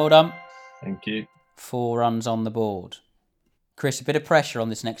Overton, Callum. Well done. Thank you. 4 runs on the board. Chris, a bit of pressure on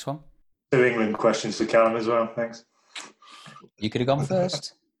this next one. 2 England questions for Callum as well, thanks. You could have gone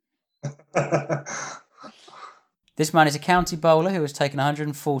first. This man is a county bowler who has taken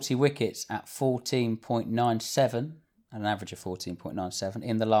 140 wickets at 14.97, at an average of 14.97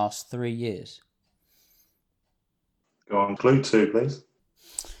 in the last 3 years. Go on, clue 2, please.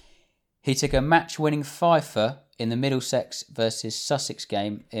 He took a match-winning fifer in the Middlesex versus Sussex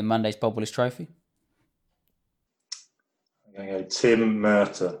game in Monday's Bob Willis Trophy. I'm going to go Tim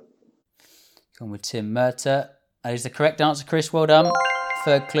Murtagh. Gone with Tim Murtagh. That is the correct answer, Chris. Well done.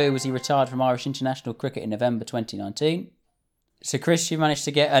 Third clue was he retired from Irish international cricket in November 2019. So, Chris, you managed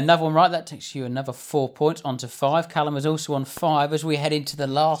to get another one right. That takes you another 4 points onto 5. Callum is also on 5 as we head into the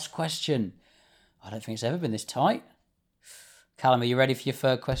last question. I don't think it's ever been this tight. Callum, are you ready for your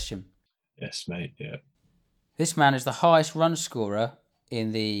third question? Yes, mate, yeah. This man is the highest run scorer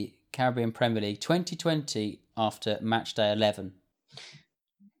in the Caribbean Premier League 2020 after match day 11.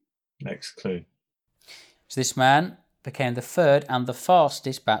 Next clue. So this man became the third and the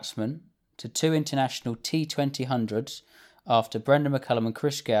fastest batsman to 2 international T20 hundreds after Brendan McCullum and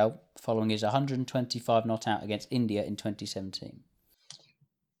Chris Gale following his 125 not out against India in 2017.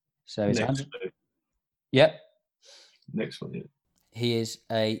 So it's 100. Clue. Yep. Next one, yeah. He is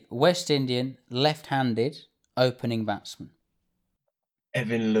a West Indian left-handed opening batsman.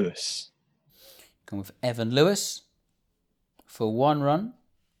 Evan Lewis. Going with Evan Lewis for 1 run.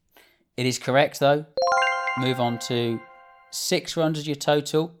 It is correct, though. Move on to 6 runs as your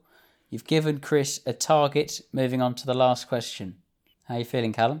total. You've given Chris a target. Moving on to the last question. How are you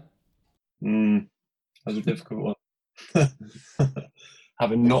feeling, Callum? That was a difficult one.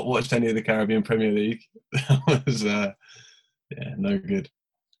 Having not watched any of the Caribbean Premier League, that was no good.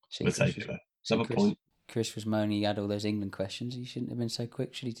 We'll take it. Another point. Chris was moaning he had all those England questions. He shouldn't have been so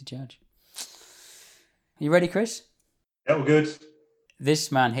quick, should he, to judge? Are you ready, Chris? Yeah, we're good.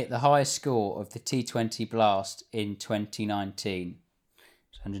 This man hit the highest score of the T20 Blast in 2019.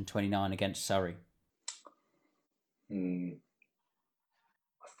 It's 129 against Surrey. I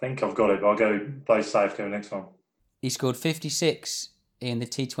think I've got it, but I'll go play safe, go next one. He scored 56 in the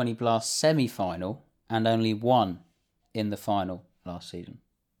T20 Blast semi-final and only 1 in the final last season.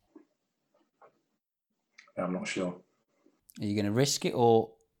 Yeah, I'm not sure. Are you going to risk it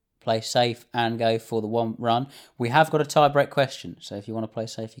or play safe and go for the 1 run? We have got a tie-break question, so if you want to play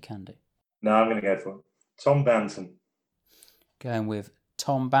safe, you can do. No, I'm going to go for it. Tom Banton. Going with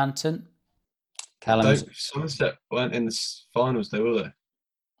Tom Banton. Callum. Somerset weren't in the finals, though, were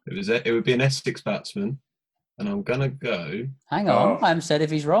they? It would be an Essex batsman, and I'm going to go... Hang on, I haven't said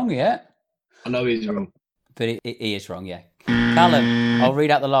if he's wrong yet. I know he's wrong. But he is wrong, yeah. Callum, I'll read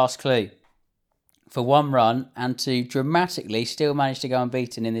out the last clue. For 1 run and to dramatically still manage to go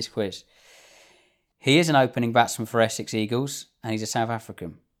unbeaten in this quiz. He is an opening batsman for Essex Eagles and he's a South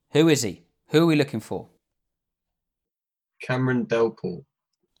African. Who is he? Who are we looking for? Cameron Delport.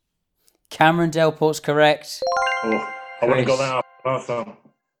 Cameron Delport's correct. Oh, I wouldn't have got that out last time.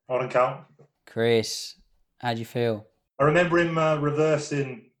 I wouldn't count. Chris, How do you feel? I remember him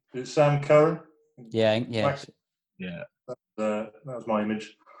reversing Sam Curran. Yeah. Yeah. That was my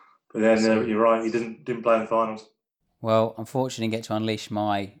image. But then you're right, he didn't play in the finals. Well, unfortunately, I didn't get to unleash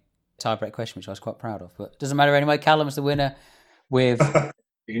my tiebreak question, which I was quite proud of. But it doesn't matter anyway. Callum's the winner with...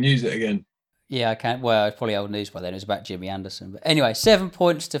 You can use it again. Yeah, I can't. Well, it's probably old news by then. It was about Jimmy Anderson. But anyway, 7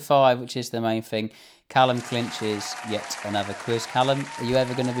 points to 5, which is the main thing. Callum clinches yet another quiz. Callum, are you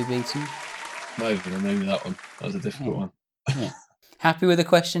ever going to be beaten? No, maybe that one. That was a difficult one. Yeah. Happy with the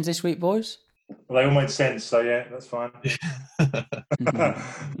questions this week, boys? Well, they all made sense, so yeah, that's fine.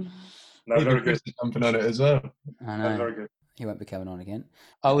 No, Even very Chris good. is jumping on it as well. I know. Very good. He won't be coming on again.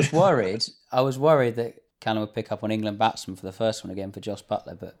 I was worried. that Callum would pick up on England batsman for the first one again for Josh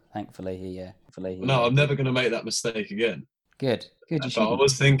Buttler, but thankfully he No, I'm never going to make that mistake again. Good. But I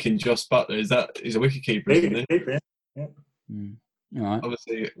was thinking Josh Buttler, he's a wicketkeeper, isn't he? Keeper, yeah. All right.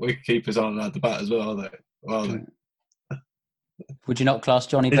 Obviously, wicketkeepers aren't allowed to bat as well, are they? Would you not class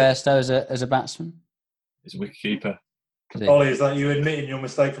Johnny Bairstow as a batsman? He's a wicketkeeper. Ollie, is that you admitting your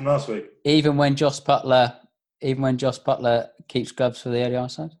mistake from last week? Even when Josh Buttler keeps gloves for the ODI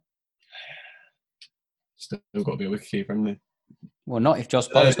side? Still got to be a wicketkeeper, hasn't he? Well, not if Josh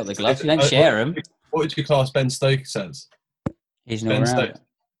Butler's got the gloves. You don't share them. What would you class Ben Stokes as? He's not around.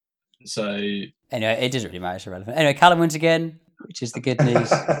 So anyway, it doesn't really matter. It's irrelevant. Anyway, Callum wins again, which is the good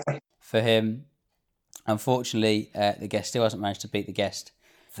news for him. Unfortunately, the guest still hasn't managed to beat the guest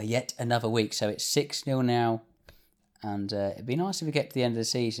for yet another week. So it's 6-0 now. And it'd be nice if we get to the end of the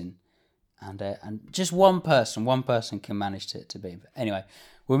season. And just one person can manage to beat him. But anyway,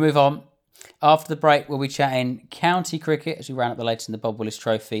 we'll move on. After the break, we'll be chatting county cricket as we round up the latest in the Bob Willis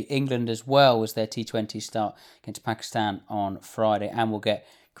Trophy. England as well as their T20 start against Pakistan on Friday. And we'll get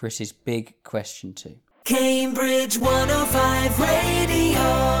Chris's big question too. Cambridge 105 Radio.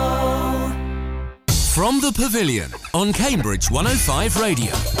 From the Pavilion on Cambridge 105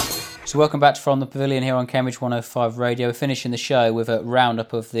 Radio. So welcome back to From the Pavilion here on Cambridge 105 Radio. We're finishing the show with a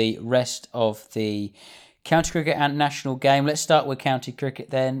roundup of the rest of the county cricket and national game. Let's start with county cricket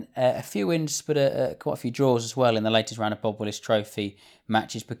then. A few wins, but quite a few draws as well in the latest round of Bob Willis Trophy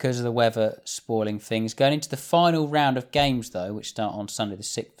matches because of the weather spoiling things. Going into the final round of games, though, which start on Sunday the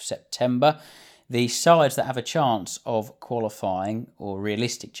 6th of September, the sides that have a chance of qualifying, or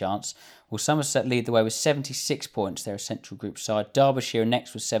realistic chance, well, Somerset lead the way with 76 points. They're a Central Group side. Derbyshire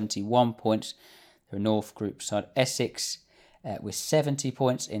next with 71 points. They're a North Group side. Essex with 70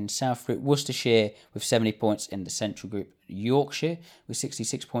 points in South Group. Worcestershire with 70 points in the Central Group. Yorkshire with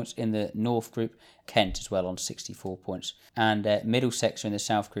 66 points in the North Group. Kent as well on 64 points. And Middlesex are in the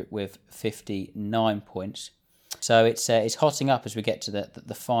South Group with 59 points. So it's hotting up as we get to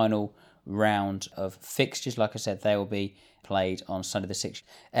the final round of fixtures. Like I said, they will be played on Sunday the 6th.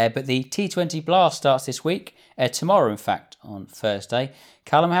 But the T20 Blast starts this week. Tomorrow, in fact, on Thursday.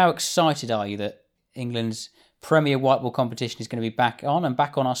 Callum, how excited are you that England's Premier White Ball competition is going to be back on and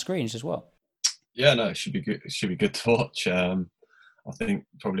back on our screens as well? Yeah, no, it should be good. It should be good to watch. I think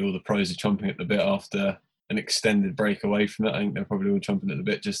probably all the pros are chomping at the bit after an extended break away from it. I think they're probably all chomping at the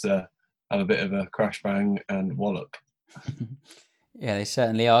bit just to have a bit of a crash bang and wallop. Yeah, they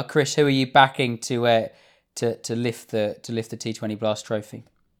certainly are. Chris, who are you backing to lift the T20 Blast trophy?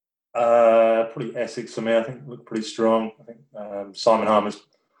 Probably Essex for me. I think look pretty strong. I think Simon Harmer's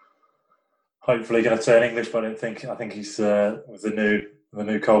hopefully going to turn English, but I think he's with the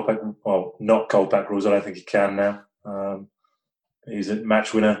new Colpack, well, not Colpack rules. I don't think he can now. He's a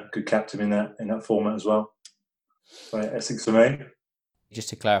match winner, good captain in that format as well. So Essex for me. Just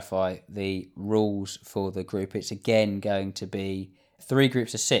to clarify the rules for the group, it's again going to be 3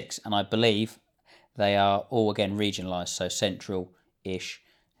 groups of 6, and I believe they are all again regionalised, so central-ish,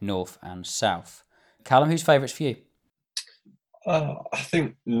 north and south. Callum, who's favourites for you? I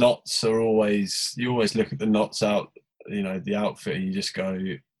think knots are always, you always look at the knots out, the outfit, and you just go,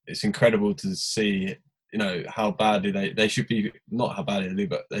 it's incredible to see, how badly they should be, not how badly they do,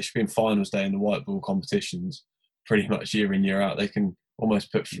 but they should be in finals day in the white ball competitions pretty much year in, year out. They can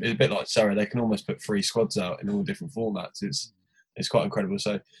almost put, it's a bit like Surrey, they can almost put 3 squads out in all different formats. It's quite incredible.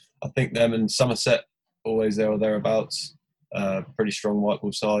 So I think them and Somerset, always there or thereabouts, pretty strong white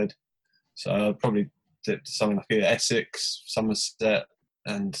ball side. So I'd probably tip to something like Essex, Somerset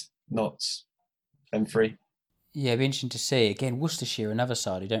and Notts, them 3. Yeah, it'd be interesting to see. Again, Worcestershire, another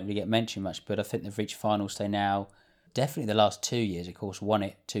side who don't really get mentioned much, but I think they've reached final stay now. Definitely the last 2 years, of course, won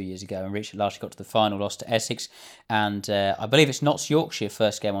it 2 years ago and largely got to the final, lost to Essex. And I believe it's Notts Yorkshire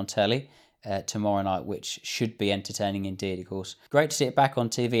first game on telly tomorrow night, which should be entertaining indeed, of course. Great to see it back on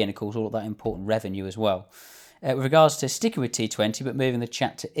TV and, of course, all of that important revenue as well. With regards to sticking with T20, but moving the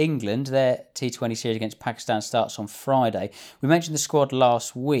chat to England, their T20 series against Pakistan starts on Friday. We mentioned the squad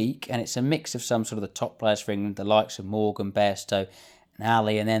last week, and it's a mix of some sort of the top players for England, the likes of Morgan, Bairstow and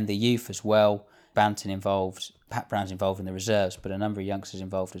Ali, and then the youth as well. Banton involved, Pat Brown's involved in the reserves, but a number of youngsters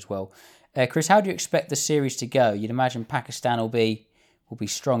involved as well. Chris, how do you expect the series to go? You'd imagine Pakistan will be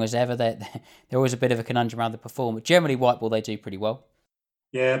strong as ever. They're always a bit of a conundrum around the perform, but generally white ball they do pretty well.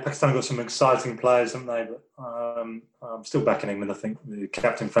 Yeah, Pakistan have got some exciting players, haven't they? But I'm still backing England. I think the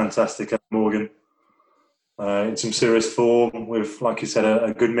captain, fantastic, Morgan, in some serious form with, like you said,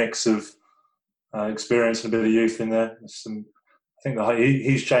 a good mix of experience and a bit of youth in there. I think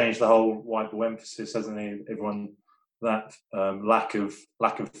he's changed the whole white ball emphasis, hasn't he? Everyone, that lack of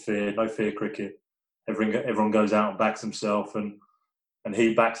fear, no fear cricket. Everyone goes out and backs himself, and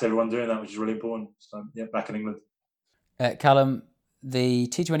he backs everyone doing that, which is really important. So yeah, backing England. Callum, the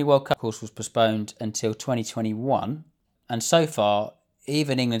T20 World Cup, of course, was postponed until 2021. And so far,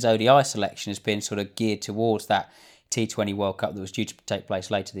 even England's ODI selection has been sort of geared towards that T20 World Cup that was due to take place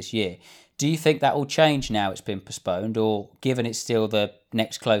later this year. Do you think that will change now it's been postponed? Or given it's still the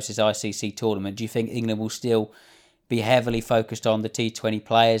next closest ICC tournament, do you think England will still be heavily focused on the T20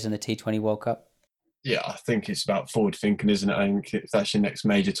 players and the T20 World Cup? Yeah, I think it's about forward thinking, isn't it? I think if that's your next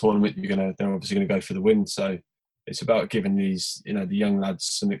major tournament, they're obviously going to go for the win. So it's about giving these, the young lads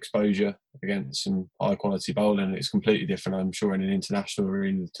some exposure against some high quality bowling. It's completely different, I'm sure, in an international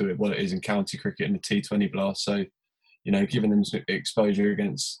arena to what it is in county cricket and the T20 blast. So, giving them some exposure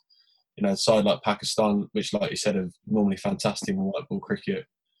against, a side like Pakistan, which, like you said, are normally fantastic in white ball cricket,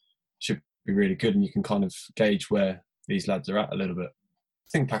 should be really good. And you can kind of gauge where these lads are at a little bit. I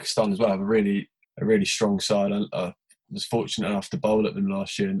think Pakistan as well have a really strong side. I was fortunate enough to bowl at them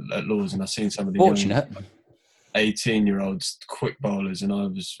last year at Lords, and I've seen some of the young 18-year-olds quick bowlers, and I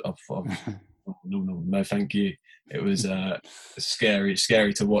was no thank you. It was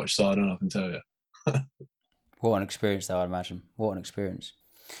scary to watch side on, I can tell you. What an experience, though, I'd imagine. What an experience.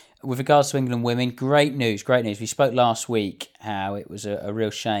 With regards to England women, great news. We spoke last week how it was a real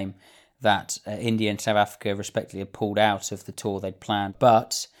shame that India and South Africa respectively had pulled out of the tour they'd planned,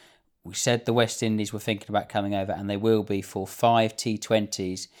 but we said the West Indies were thinking about coming over, and they will be for 5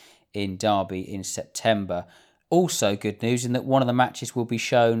 T20s in Derby in September. Also good news in that one of the matches will be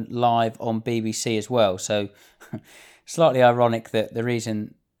shown live on BBC as well. So slightly ironic that the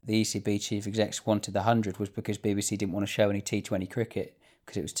reason the ECB chief execs wanted the 100 was because BBC didn't want to show any T20 cricket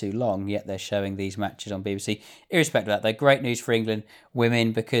because it was too long, yet they're showing these matches on BBC. Irrespective of that, they're great news for England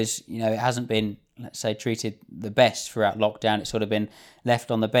women because, it hasn't been, let's say, treated the best throughout lockdown. It's sort of been left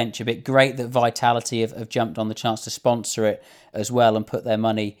on the bench a bit. Great that Vitality have jumped on the chance to sponsor it as well and put their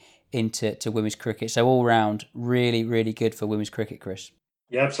money into women's cricket. So all round, really, really good for women's cricket, Chris.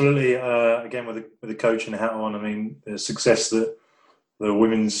 Yeah, absolutely. Again, with the coaching hat on, I mean, the success that the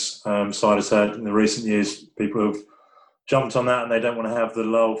women's side has had in the recent years, people have jumped on that and they don't want to have the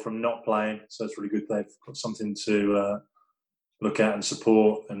lull from not playing. So it's really good they've got something to look at and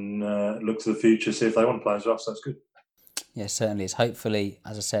support and look to the future, see if they want to play as well. So that's good. Yeah, certainly is. Hopefully,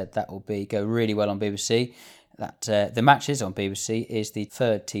 as I said, that will go really well on BBC. That the matches on BBC is the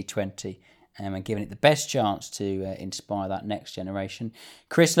third T20 and giving it the best chance to inspire that next generation.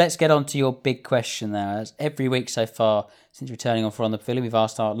 Chris, let's get on to your big question there. As every week so far, since returning on From the Pavilion, we've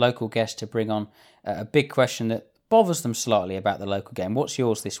asked our local guests to bring on a big question that bothers them slightly about the local game. What's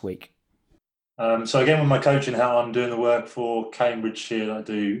yours this week? So again, with my coaching hat, I'm doing the work for Cambridgeshire. I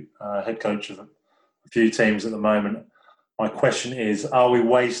do head coach of a few teams at the moment. My question is, are we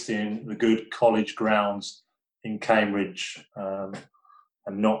wasting the good college grounds in Cambridge and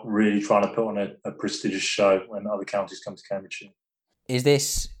not really trying to put on a prestigious show when other counties come to Cambridgeshire? Is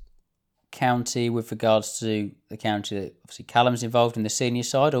this county with regards to the county that obviously Callum's involved in the senior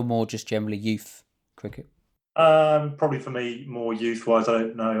side, or more just generally youth cricket? Probably for me, more youth-wise. I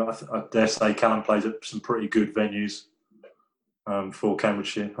don't know. I dare say Callum plays at some pretty good venues for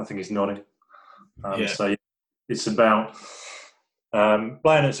Cambridgeshire. I think he's nodding. So it's about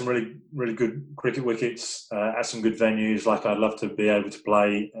playing at some really, really good cricket wickets at some good venues. Like I'd love to be able to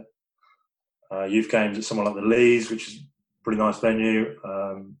play youth games at someone like the Lees, which is a pretty nice venue.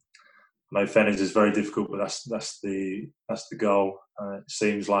 I know Fenners is very difficult, but that's the goal. It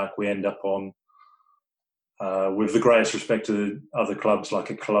seems like we end up on, with the greatest respect to other clubs, like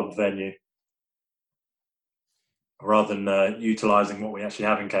a club venue, rather than utilising what we actually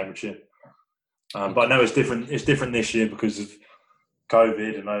have in Cambridgeshire. But I know it's different. It's different this year because of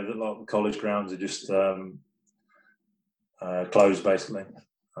COVID. I know that a lot of the college grounds are just closed, basically.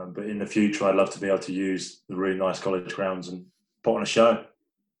 But in the future, I'd love to be able to use the really nice college grounds and put on a show.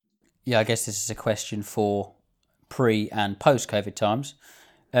 Yeah, I guess this is a question for pre and post COVID times.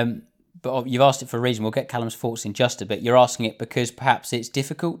 But you've asked it for a reason. We'll get Callum's thoughts in just a bit. You're asking it because perhaps it's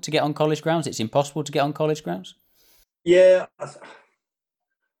difficult to get on college grounds. It's impossible to get on college grounds. Yeah,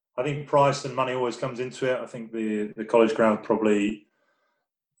 I think price and money always comes into it. I think the college ground probably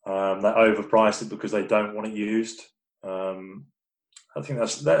they overprice it because they don't want it used. I think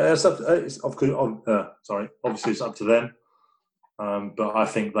that's up. Obviously, it's up to them. But I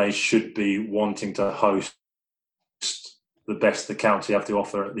think they should be wanting to host the best the county have to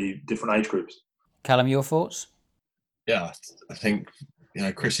offer at the different age groups. Callum, your thoughts? Yeah, I think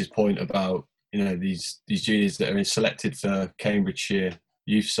Chris's point about these juniors that are selected for Cambridgeshire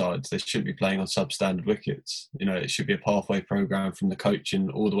youth sides, they should be playing on substandard wickets. It should be a pathway programme from the coaching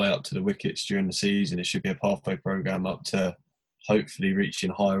all the way up to the wickets during the season. It should be a pathway programme up to hopefully reaching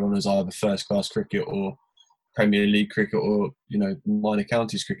higher honours, either first class cricket or Premier League cricket or minor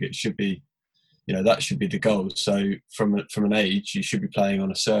counties cricket. It should be that should be the goal. So from an age, you should be playing on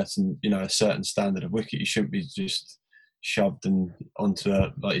a certain standard of wicket. You shouldn't be just shoved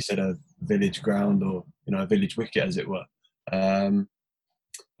onto like you said, a village ground or a village wicket, as it were.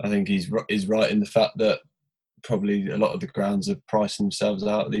 I think he's right in the fact that probably a lot of the grounds are pricing themselves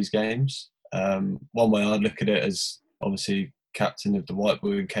out of these games. One way I'd look at it as obviously captain of the White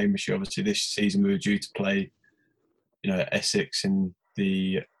Ball in Cambridgeshire. Obviously this season we were due to play, Essex in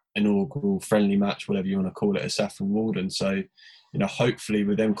the inaugural friendly match, whatever you want to call it, at Saffron Walden. So, hopefully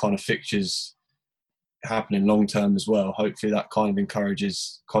with them kind of fixtures happening long term as well, hopefully that kind of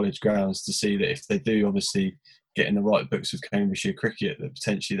encourages college grounds to see that if they do obviously get in the right books with Cambridgeshire cricket, that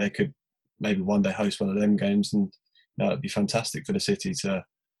potentially they could maybe one day host one of them games, and it'd be fantastic for the city to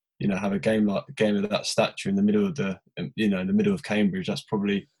have a game of that stature in the middle of in the middle of Cambridge. That's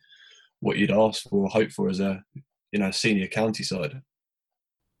probably what you'd ask for or hope for as a senior county side.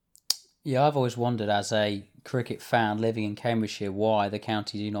 Yeah, I've always wondered as a cricket fan living in Cambridgeshire why the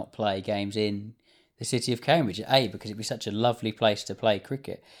county do not play games in the city of Cambridge. A, because it'd be such a lovely place to play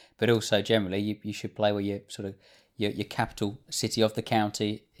cricket, but also generally you should play where your capital city of the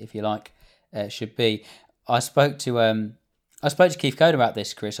county, if you like, should be. I spoke to Keith Coden about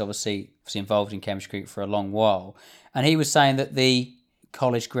this, Chris. Obviously involved in Cambridge cricket for a long while, and he was saying that the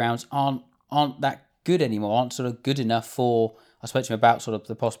college grounds aren't that good anymore, aren't sort of good enough for. I spoke to him about sort of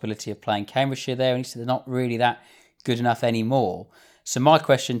the possibility of playing Cambridgeshire there, and he said they're not really that good enough anymore. So my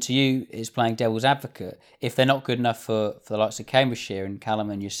question to you is, playing devil's advocate, if they're not good enough for the likes of Cambridgeshire, and Callum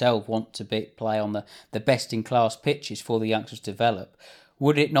and yourself want to play on the best-in-class pitches for the youngsters to develop,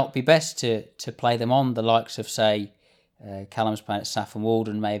 would it not be best to play them on the likes of, say, Callum's playing at Saffron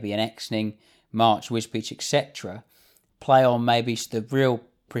Walden, maybe an Exning, March, Wisbech, etc., play on maybe the real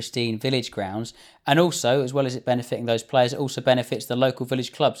pristine village grounds, and also, as well as it benefiting those players, it also benefits the local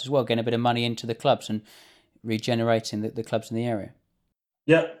village clubs as well, getting a bit of money into the clubs and regenerating the clubs in the area?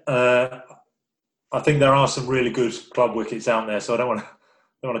 Yeah, I think there are some really good club wickets out there, so I don't want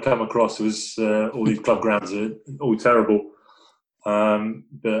to come across as all these club grounds are all terrible.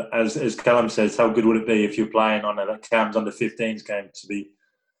 But as Callum says, how good would it be if you're playing on a Cam's under 15s game, to be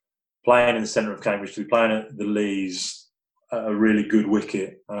playing in the centre of Cambridge, to be playing at the Lees, a really good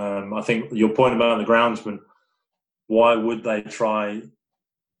wicket. I think your point about the groundsman, why would they try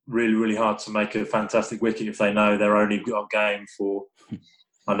really, really hard to make a fantastic wicket if they know they're only got a game for,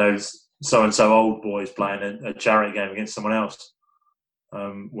 I know so-and-so old boys playing a charity game against someone else,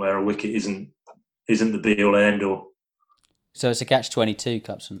 where a wicket isn't the be-all and end-all. So it's a catch-22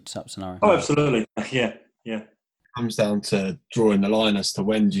 cup scenario. Oh, absolutely. Yeah. It comes down to drawing the line as to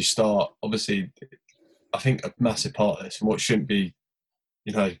when do you start. Obviously, I think a massive part of this, and what shouldn't be,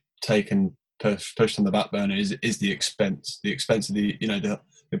 taken pushed on the back burner, is the expense. The expense of the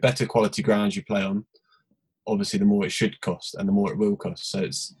better quality grounds you play on, obviously the more it should cost and the more it will cost. So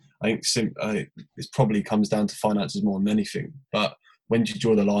I think it probably comes down to finances more than anything. But when do you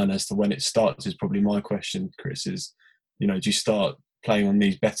draw the line as to when it starts is probably my question, Chris. Is do you start playing on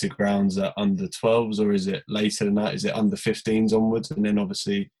these better grounds at under 12s, or is it later than that? Is it under 15s onwards? And then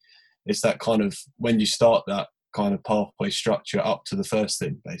obviously it's that kind of when you start that kind of pathway structure up to the first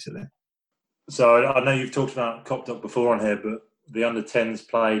thing, basically. So I know you've talked about Copdock before on here, but the under 10s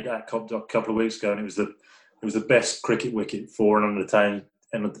played at Copdock a couple of weeks ago, and it was the best cricket wicket for an under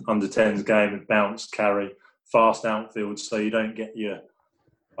 10s game. It bounced, carry, fast outfield, so you don't get your.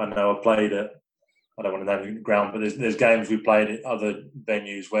 I know I played at. I don't want to name the ground, but there's games we played at other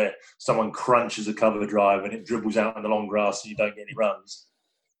venues where someone crunches a cover drive and it dribbles out in the long grass and you don't get any runs.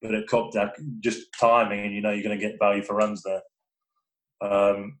 But at Copdock, just timing, and you're going to get value for runs there.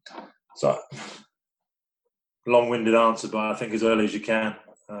 So, long-winded answer, but I think as early as you can.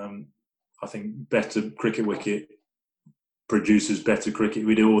 I think better cricket wicket produces better cricket.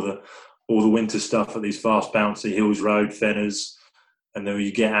 We do all the winter stuff at these fast bouncy Hills Road, Fenners, and then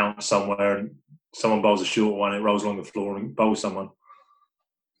you get out somewhere and someone bowls a short one, it rolls along the floor and bowls someone,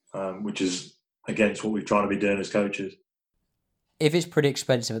 which is against what we're trying to be doing as coaches. If it's pretty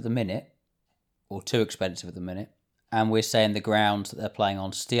expensive at the minute, or too expensive at the minute, and we're saying the grounds that they're playing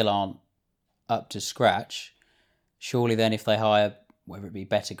on still aren't up to scratch, surely then if they hire, whether it be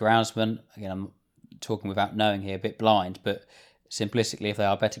better groundsmen, again I'm talking without knowing here, a bit blind, but simplistically if they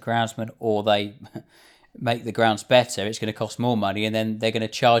are better groundsmen or they make the grounds better, it's going to cost more money and then they're going to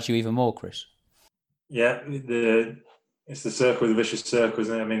charge you even more, Chris. Yeah, it's the circle, the vicious circle,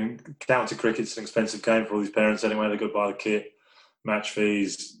 isn't it? I mean, county cricket's an expensive game for all these parents anyway. They go buy the kit, match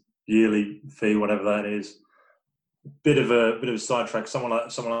fees, yearly fee, whatever that is. Bit of a sidetrack. Someone like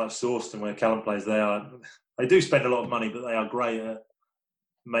Sawston, where Callum plays, they do spend a lot of money, but they are great at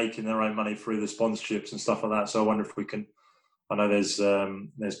making their own money through the sponsorships and stuff like that. So I wonder if we can. I know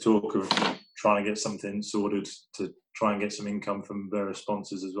there's talk of trying to get something sorted to try and get some income from various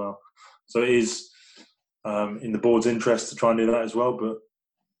sponsors as well. So it is in the board's interest to try and do that as well. But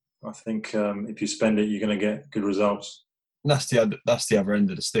I think if you spend it, you're going to get good results. And that's the other end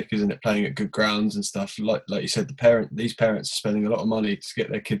of the stick, isn't it? Playing at good grounds and stuff. Like you said, these parents are spending a lot of money to get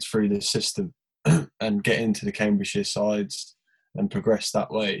their kids through this system and get into the Cambridgeshire sides and progress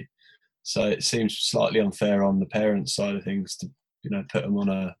that way. So it seems slightly unfair on the parents' side of things to, put them on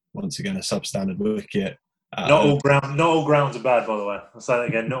a substandard wicket. Not all grounds are bad, by the way. I'll say that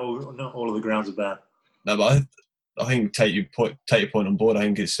again. Not all of the grounds are bad. No, but I think take your point on board. I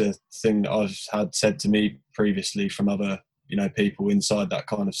think it's a thing that I've had said to me previously from other people inside that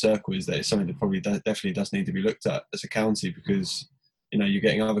kind of circle, is that it's something that probably definitely does need to be looked at as a county, because you're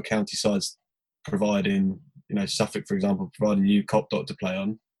getting other county sides providing, Suffolk for example, providing you Copdock to play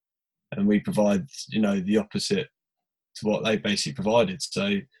on, and we provide the opposite to what they basically provided.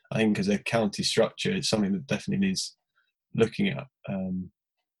 So I think as a county structure, it's something that definitely needs looking at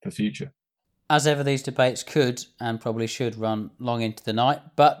for future. As ever, these debates could and probably should run long into the night,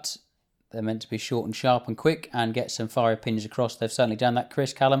 but they're meant to be short and sharp and quick and get some fiery opinions across. They've certainly done that.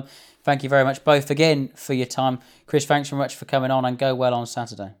 Chris, Callum, thank you very much both again for your time. Chris, thanks very much for coming on, and go well on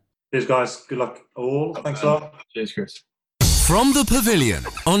Saturday. Cheers, guys. Good luck all. Thanks a lot. Cheers, Chris. From the Pavilion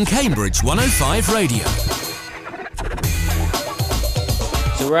on Cambridge 105 Radio.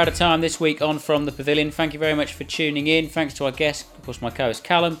 So we're out of time this week on From the Pavilion. Thank you very much for tuning in. Thanks to our guest, of course, my co-host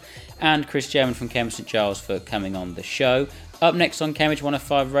Callum, and Chris German from Cambridge St Giles for coming on the show. Up next on Cambridge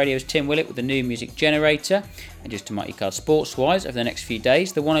 105 Radio is Tim Willett with the new music generator. And just to mark your card sports-wise, over the next few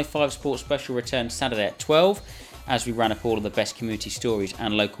days, the 105 Sports Special returns Saturday at 12, as we ran up all of the best community stories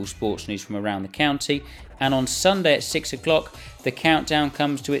and local sports news from around the county. And on Sunday at 6 o'clock, the countdown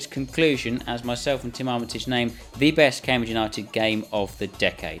comes to its conclusion as myself and Tim Armitage name the best Cambridge United game of the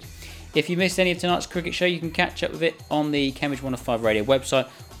decade. If you missed any of tonight's cricket show, you can catch up with it on the Cambridge 105 Radio website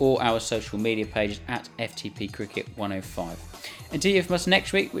or our social media pages at FTP Cricket 105. Until you hear from us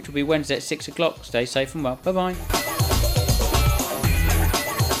next week, which will be Wednesday at 6 o'clock, stay safe and well. Bye-bye.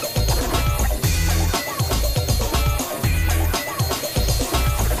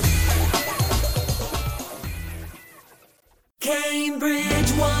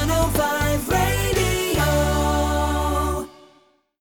 Cambridge 105.